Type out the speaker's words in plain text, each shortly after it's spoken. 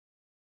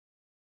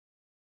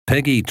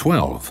Peggy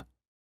 12.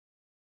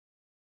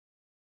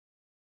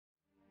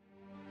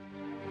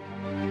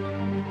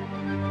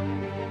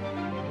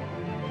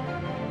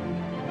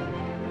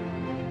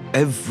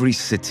 Every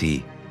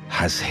city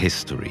has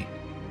history.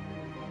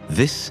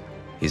 This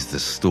is the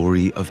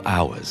story of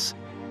ours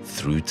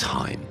through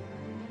time.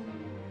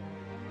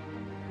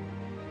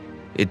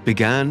 It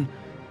began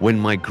when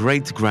my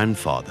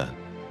great-grandfather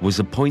was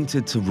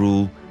appointed to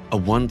rule a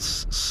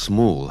once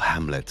small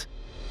hamlet.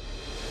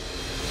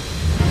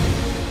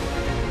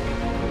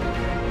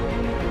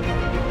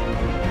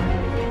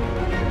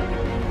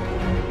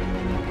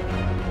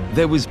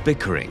 There was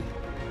bickering,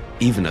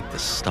 even at the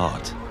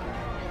start.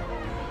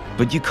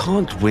 But you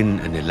can't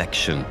win an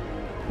election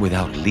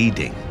without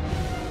leading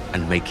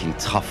and making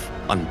tough,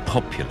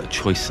 unpopular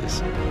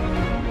choices.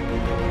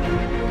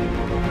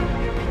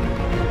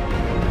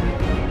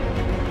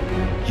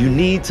 You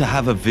need to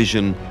have a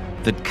vision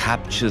that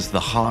captures the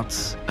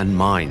hearts and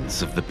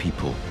minds of the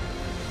people.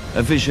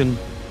 A vision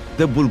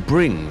that will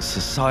bring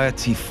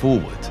society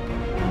forward.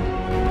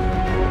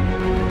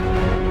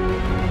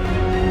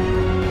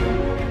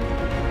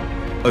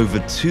 Over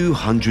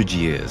 200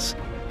 years,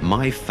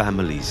 my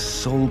family's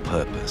sole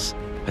purpose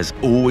has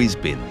always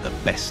been the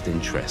best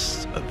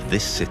interests of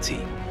this city.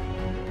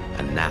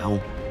 And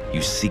now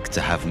you seek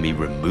to have me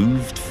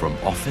removed from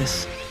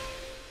office?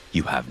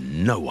 You have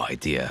no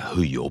idea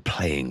who you're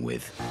playing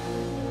with.